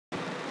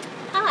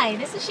Hi,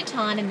 this is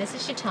Shaitan, and this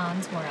is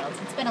Shaitan's World.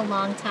 It's been a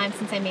long time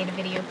since I made a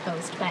video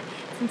post, but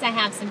since I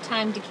have some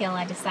time to kill,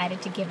 I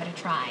decided to give it a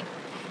try.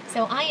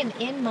 So I am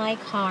in my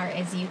car,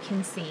 as you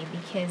can see,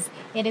 because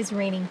it is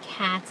raining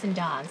cats and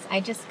dogs. I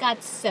just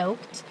got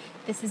soaked.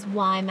 This is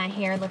why my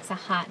hair looks a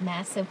hot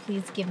mess, so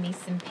please give me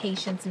some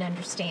patience and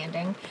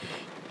understanding.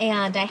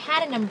 And I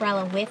had an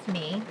umbrella with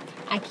me.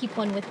 I keep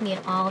one with me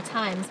at all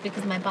times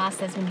because my boss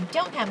says when you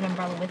don't have an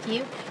umbrella with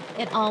you,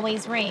 it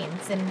always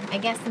rains. And I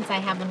guess since I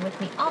have one with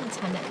me all the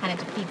time, that kind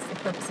of defeats the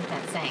purpose of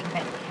that saying.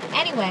 But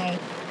anyway,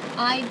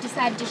 I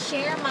decided to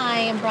share my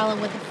umbrella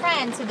with a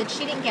friend so that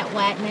she didn't get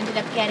wet, and ended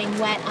up getting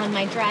wet on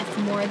my dress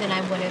more than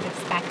I would have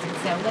expected.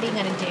 So what are you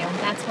going to do?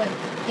 That's what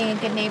being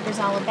a good neighbor is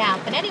all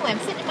about. But anyway, I'm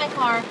sitting in my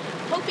car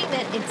hoping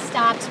that it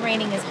stops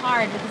raining as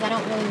hard because I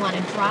don't really want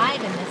to drive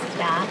in this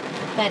stuff.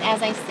 But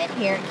as I sit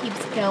here, it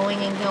keeps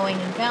going and going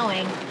and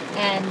going,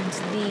 and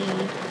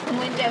the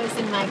windows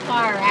in my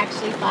car are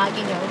actually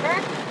fogging over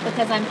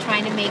because I'm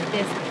trying to make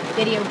this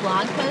video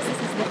blog post.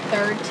 This is the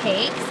third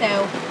take,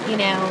 so, you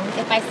know,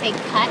 if I say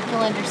cut,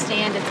 you'll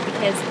understand it's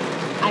because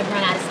I've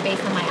run out of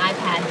space on my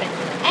iPad. But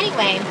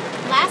anyway,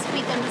 last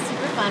weekend was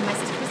super fun. My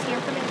sister was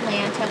here from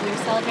Atlanta. We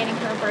were celebrating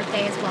her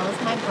birthday as well as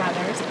my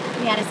brother's.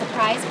 We had a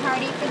surprise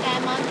party for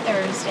them on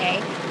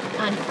Thursday.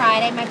 On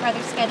Friday, my brother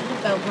scheduled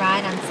a boat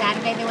ride. On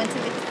Saturday, they went to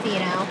the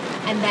casino.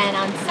 And then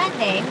on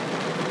Sunday,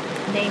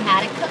 they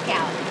had a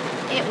cookout.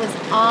 It was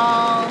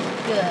all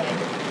good.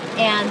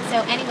 And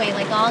so anyway,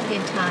 like all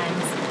good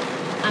times,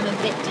 I'm a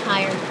bit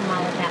tired from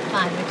all of that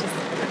fun, which is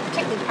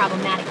particularly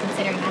problematic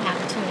considering I have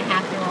a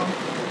 2.5-year-old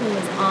who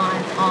is on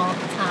all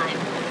the time.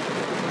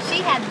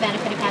 She had the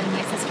benefit of having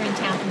my sister in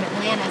town from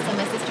Atlanta, so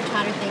my sister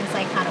taught her things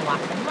like how to walk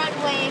the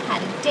runway,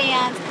 how to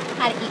dance,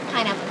 how to eat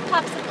pineapple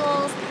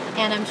popsicles,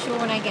 and I'm sure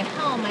when I get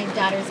home, my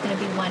daughter's going to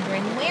be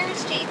wondering,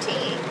 where's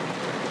JT?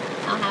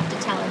 I'll have to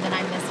tell her that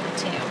I miss her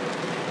too.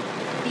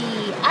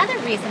 The other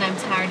reason I'm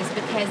tired is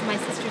because my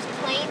sister's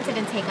plane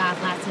didn't take off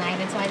last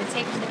night, and so I had to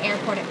take her to the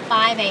airport at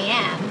 5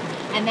 a.m.,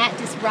 and that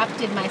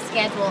disrupted my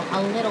schedule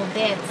a little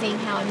bit, seeing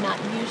how I'm not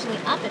usually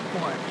up at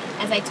 4.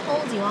 As I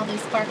told you, all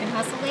those Spark and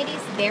Hustle ladies,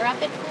 they're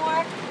up at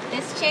 4.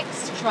 This chick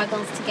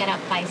struggles to get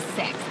up by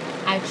 6.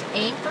 I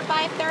aim for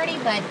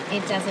 5:30, but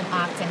it doesn't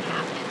often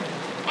happen.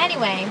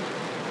 Anyway,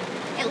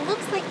 it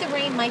looks like the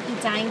rain might be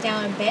dying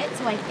down a bit,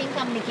 so I think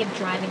I'm going to give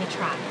driving a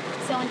try.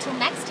 So until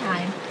next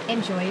time,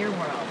 enjoy your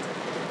world.